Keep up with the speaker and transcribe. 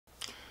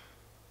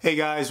Hey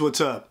guys,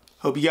 what's up?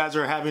 Hope you guys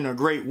are having a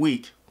great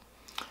week.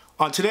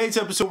 On today's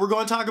episode, we're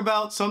going to talk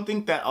about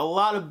something that a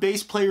lot of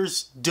bass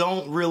players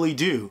don't really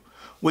do,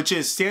 which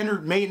is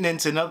standard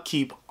maintenance and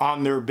upkeep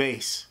on their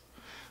bass.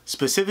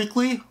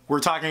 Specifically, we're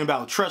talking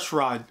about truss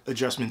rod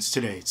adjustments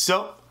today.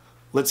 So,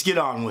 let's get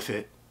on with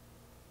it.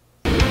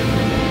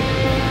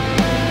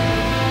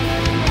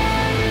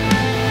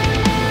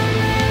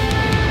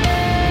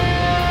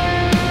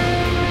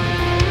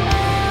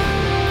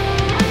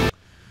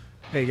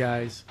 Hey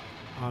guys,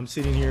 I'm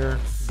sitting here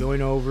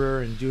going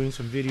over and doing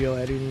some video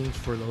editing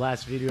for the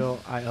last video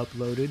I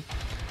uploaded,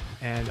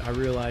 and I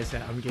realized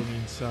that I'm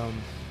getting some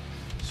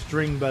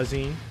string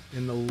buzzing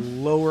in the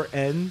lower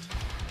end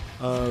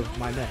of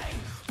my neck,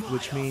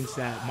 which means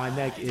that my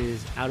neck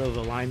is out of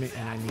alignment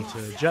and I need to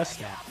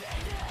adjust that.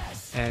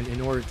 And in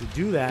order to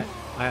do that,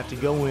 I have to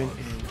go in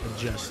and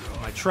adjust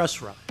my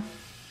truss rod.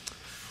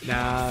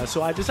 Now,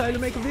 so I decided to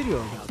make a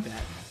video about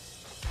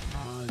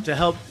that to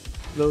help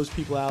those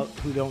people out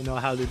who don't know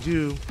how to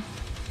do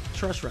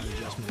truss rod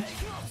adjustments.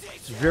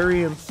 It's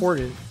very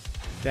important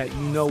that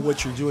you know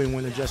what you're doing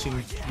when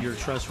adjusting your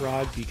truss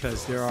rod,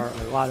 because there are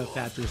a lot of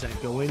factors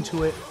that go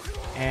into it,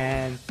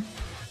 and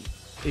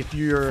if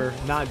you're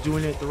not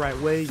doing it the right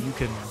way, you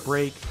can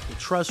break the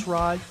truss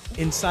rod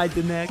inside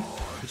the neck,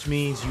 which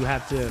means you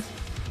have to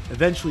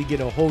eventually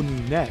get a whole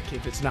new neck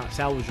if it's not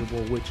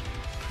salvageable, which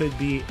could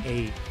be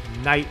a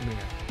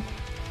nightmare.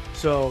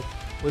 So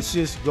let's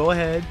just go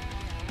ahead,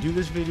 do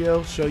this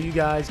video, show you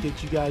guys,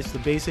 get you guys the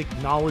basic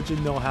knowledge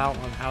and know-how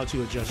on how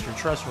to adjust your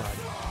truss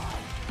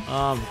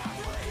rod.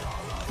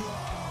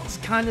 It's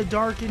kind of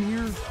dark in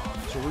here,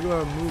 so we're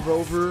going to move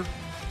over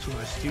to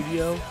my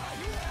studio,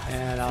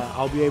 and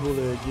I'll be able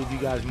to give you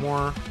guys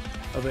more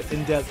of an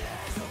in-depth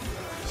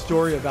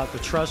story about the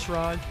truss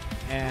rod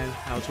and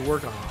how to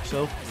work on it.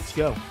 So let's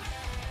go.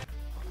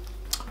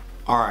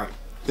 Alright,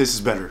 this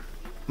is better,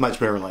 much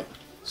better light.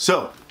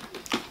 So,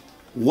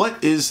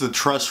 what is the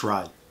truss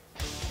rod?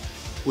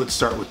 Let's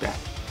start with that.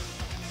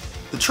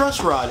 The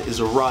truss rod is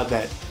a rod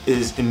that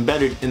is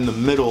embedded in the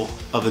middle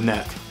of the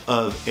neck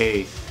of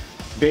a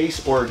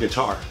bass or a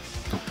guitar.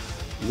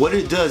 What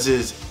it does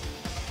is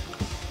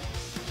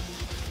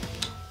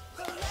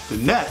the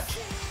neck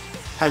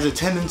has a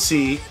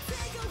tendency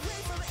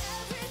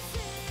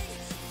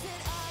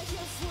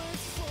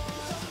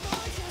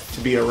to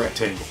be a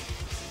rectangle.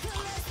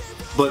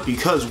 But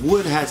because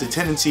wood has a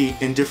tendency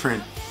in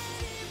different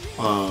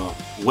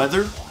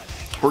weather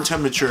or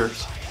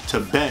temperatures to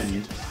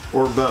bend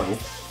or bow,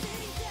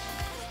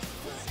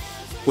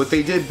 what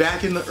they did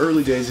back in the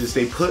early days is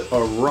they put a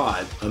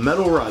rod, a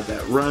metal rod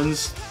that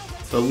runs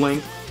the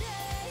length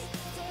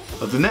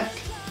of the neck.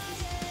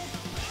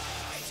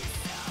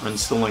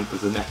 Runs the length of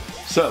the neck.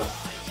 So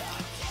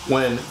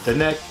when the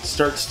neck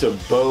starts to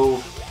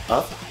bow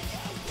up,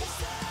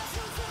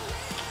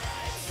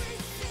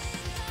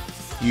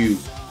 you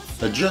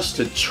adjust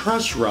the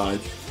truss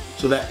rod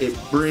so that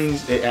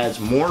it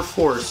adds more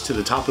force to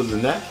the top of the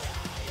neck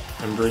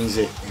and brings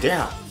it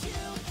down.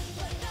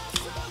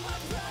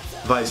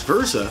 Vice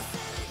versa,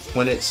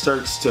 when it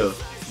starts to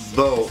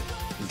bow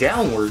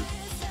downward,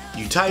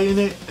 you tighten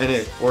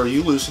it or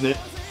you loosen it.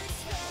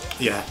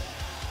 Yeah,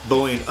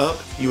 bowing up,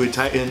 you would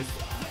tighten.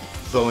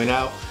 Bowing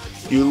out,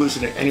 you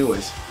loosen it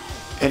anyways,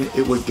 and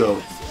it would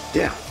go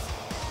down.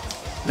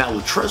 Now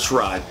the truss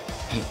rod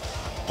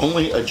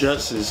only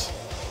adjusts.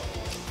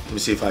 Let me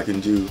see if I can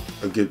do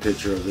a good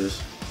picture of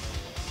this.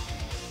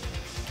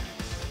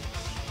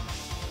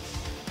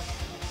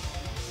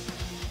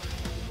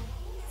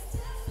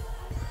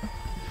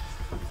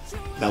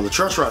 Now the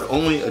truss rod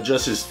only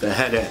adjusts the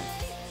head end,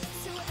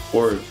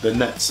 or the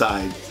net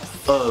side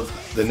of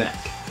the neck.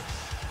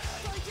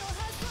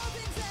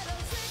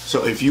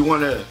 So if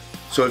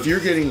you're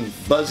getting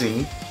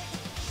buzzing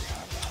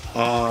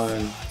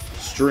on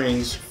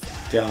strings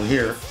down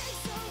here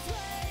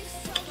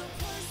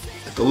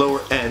at the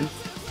lower end,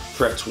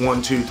 frets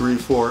 1, 2, 3,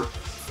 4,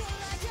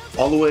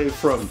 all the way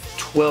from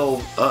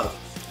 12 up,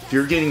 if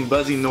you're getting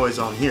buzzing noise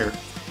on here,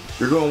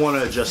 you're going to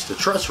want to adjust the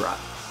truss rod.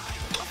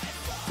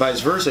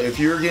 Vice versa, if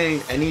you're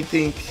getting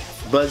anything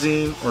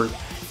buzzing or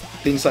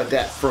things like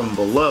that from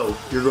below,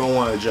 you're going to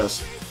want to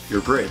adjust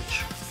your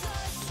bridge.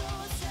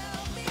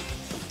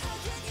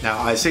 Now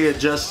I say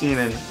adjusting,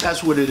 and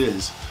that's what it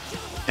is.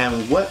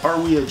 And what are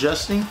we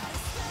adjusting?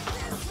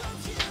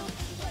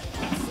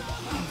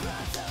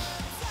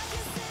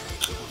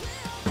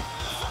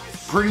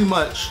 Pretty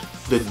much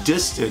the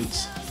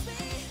distance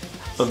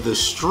of the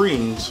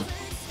strings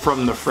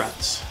from the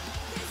frets.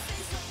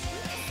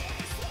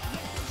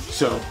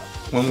 So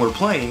when we're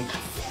playing,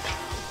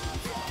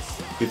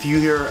 if you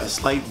hear a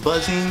slight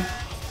buzzing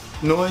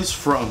noise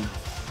from,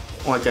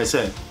 like I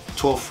said,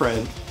 12th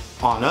fret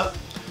on up,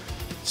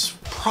 it's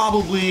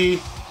probably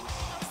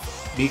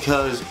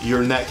because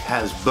your neck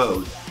has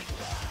bowed,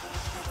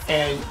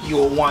 and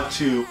you'll want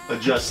to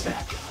adjust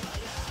that.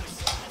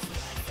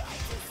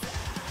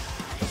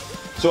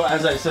 So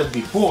as I said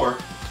before,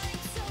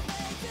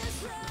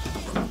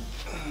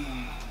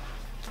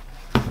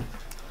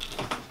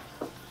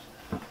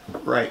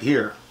 right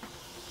here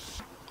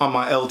on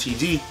my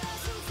LTD,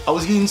 I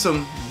was getting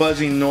some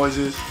buzzing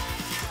noises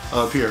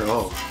up here.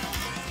 Oh.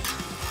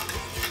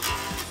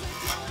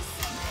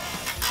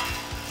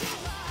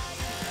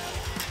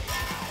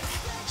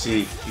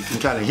 See, you can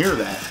kind of hear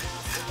that.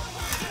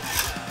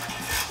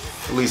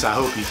 At least I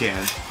hope you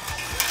can.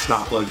 It's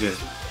not plugged in.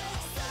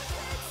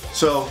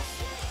 So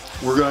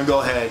we're going to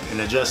go ahead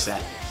and adjust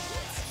that.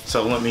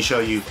 So let me show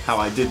you how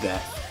I did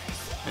that.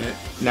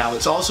 Now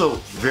it's also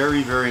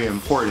very, very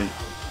important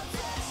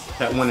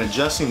that when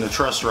adjusting the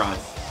truss rod,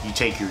 you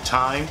take your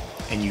time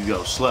and you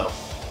go slow.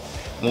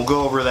 And we'll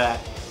go over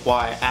that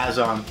as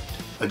I'm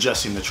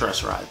adjusting the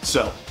truss rod.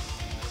 So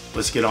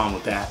let's get on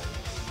with that.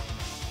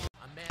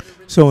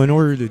 So in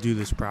order to do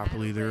this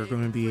properly, there are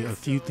going to be a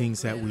few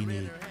things that we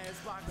need.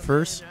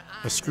 First,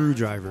 a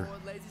screwdriver.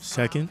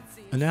 Second,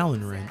 an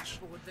Allen wrench.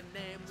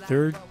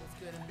 Third,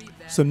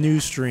 some new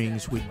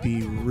strings would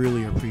be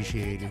really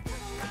appreciated.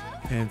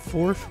 And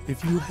fourth,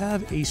 if you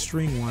have a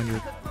string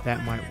winder,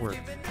 that might work.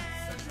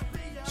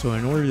 So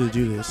in order to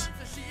do this,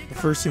 the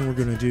first thing we're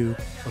going to do,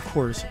 of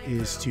course,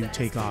 is to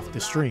take off the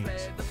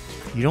strings.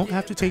 You don't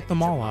have to take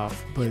them all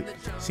off, but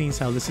seeing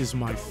how this is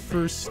my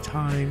first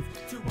time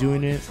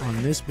doing it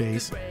on this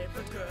bass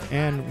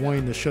and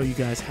wanting to show you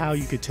guys how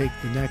you could take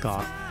the neck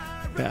off,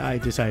 that I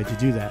decided to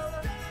do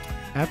that.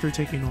 After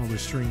taking all the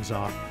strings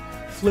off,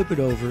 flip it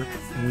over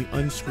and we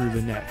unscrew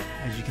the neck,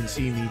 as you can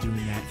see me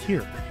doing that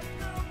here.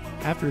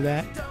 After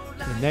that,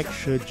 the neck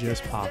should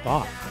just pop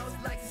off.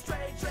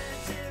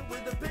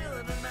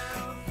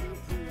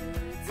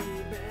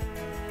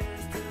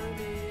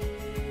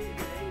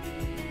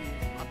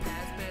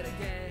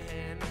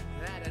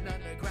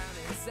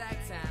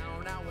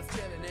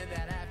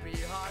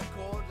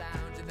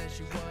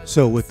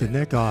 So with the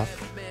neck off,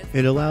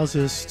 it allows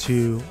us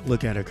to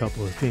look at a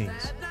couple of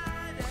things.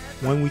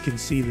 One, we can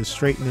see the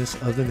straightness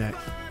of the neck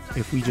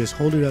if we just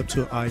hold it up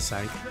to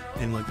eyesight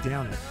and look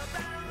down it.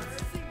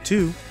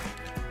 Two,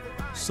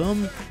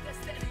 some,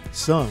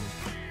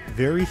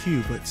 very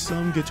few, but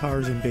some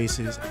guitars and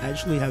basses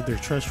actually have their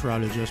truss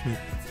rod adjustment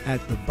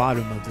at the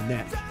bottom of the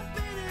neck.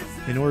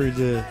 In order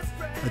to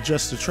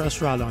adjust the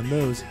truss rod on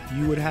those,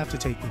 you would have to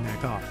take the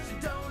neck off.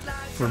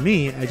 For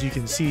me, as you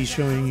can see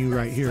showing you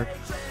right here,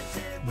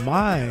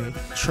 my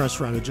truss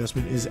rod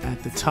adjustment is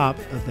at the top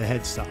of the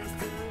headstock.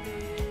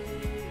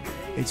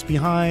 It's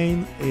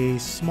behind a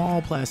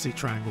small plastic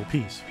triangle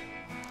piece.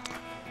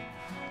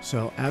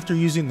 So after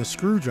using the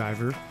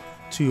screwdriver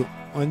to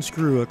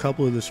unscrew a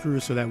couple of the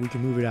screws so that we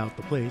can move it out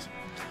the place,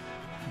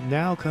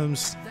 now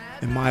comes,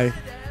 in my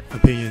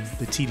opinion,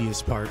 the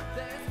tedious part,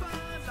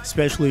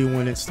 especially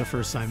when it's the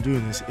first time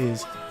doing this,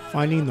 is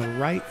finding the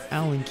right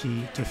Allen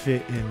key to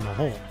fit in the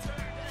hole.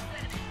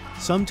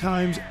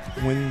 Sometimes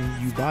when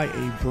you buy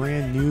a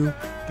brand new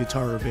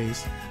guitar or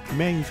bass, the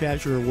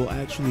manufacturer will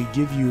actually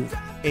give you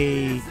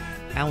a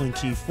Allen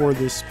key for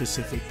this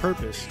specific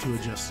purpose to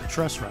adjust the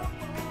truss rod.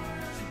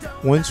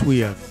 Once we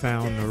have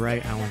found the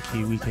right Allen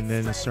key, we can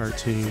then start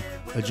to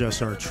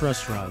adjust our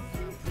truss rod.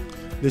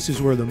 This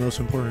is where the most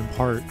important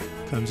part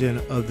comes in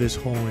of this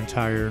whole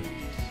entire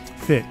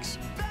fix.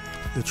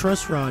 The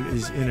truss rod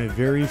is in a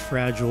very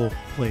fragile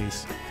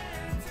place,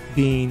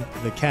 being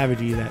the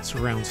cavity that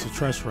surrounds the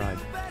truss rod.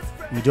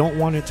 We don't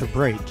want it to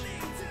break,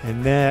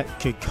 and that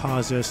could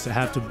cause us to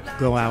have to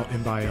go out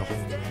and buy a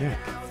whole new neck.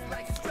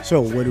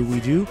 So what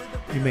do?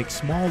 We make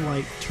small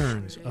light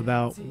turns,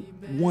 about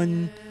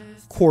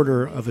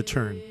 1/4 of a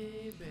turn,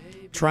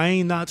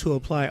 trying not to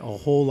apply a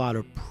whole lot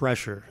of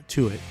pressure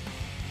to it.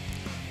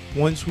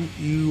 Once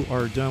you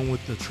are done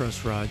with the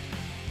truss rod,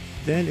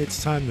 then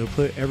it's time to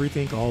put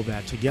everything all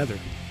that together.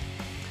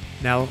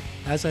 Now,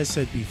 as I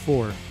said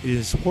before, it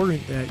is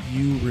important that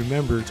you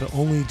remember to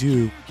only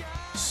do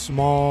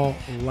small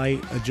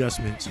light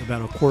adjustments,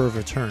 about 1/4 of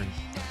a turn.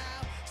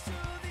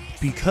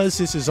 Because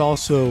this is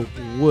also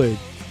wood,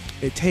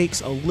 it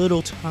takes a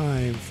little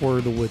time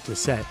for the wood to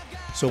set.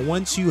 So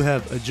once you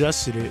have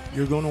adjusted it,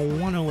 you're going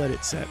to want to let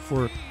it set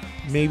for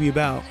maybe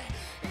about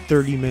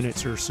 30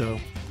 minutes or so,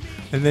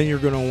 and then you're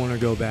going to want to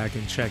go back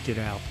and check it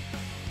out.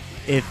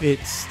 If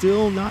it's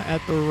still not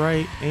at the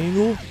right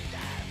angle,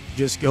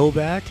 just go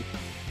back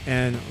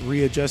and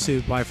readjust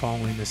it by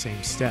following the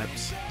same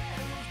steps.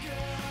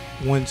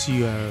 Once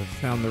you have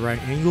found the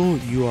right angle,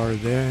 you are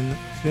then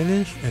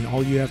finished, and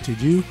all you have to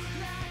do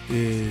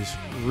is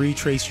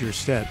retrace your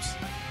steps.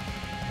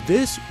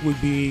 This would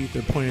be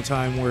the point in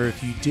time where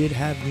if you did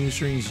have new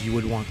strings, you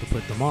would want to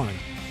put them on.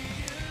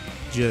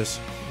 Just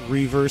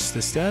reverse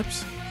the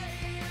steps,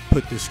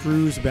 put the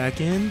screws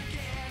back in,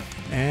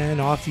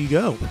 and off you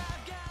go.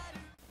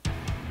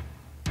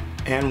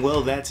 And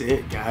well, that's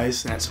it,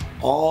 guys. That's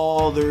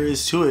all there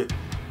is to it,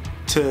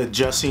 to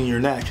adjusting your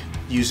neck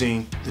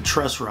using the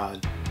truss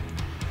rod.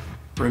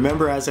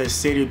 Remember, as I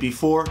stated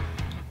before,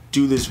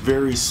 do this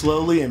very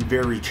slowly and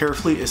very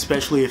carefully,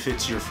 especially if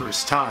it's your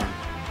first time.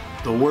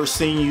 The worst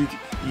thing you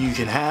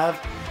can have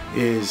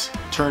is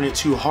turn it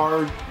too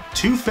hard,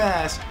 too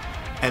fast,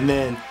 and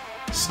then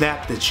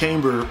snap the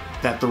chamber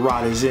that the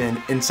rod is in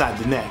inside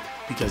the neck,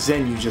 because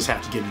then you just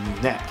have to get a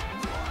new neck.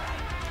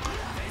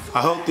 I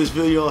hope this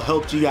video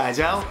helped you guys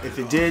out. If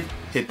it did,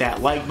 hit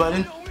that like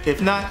button.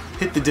 If not,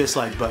 hit the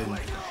dislike button.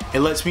 It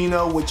lets me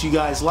know what you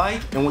guys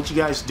like and what you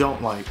guys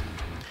don't like.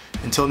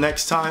 Until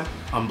next time,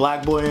 I'm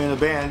Black Boy in a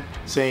Band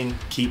saying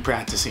keep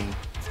practicing.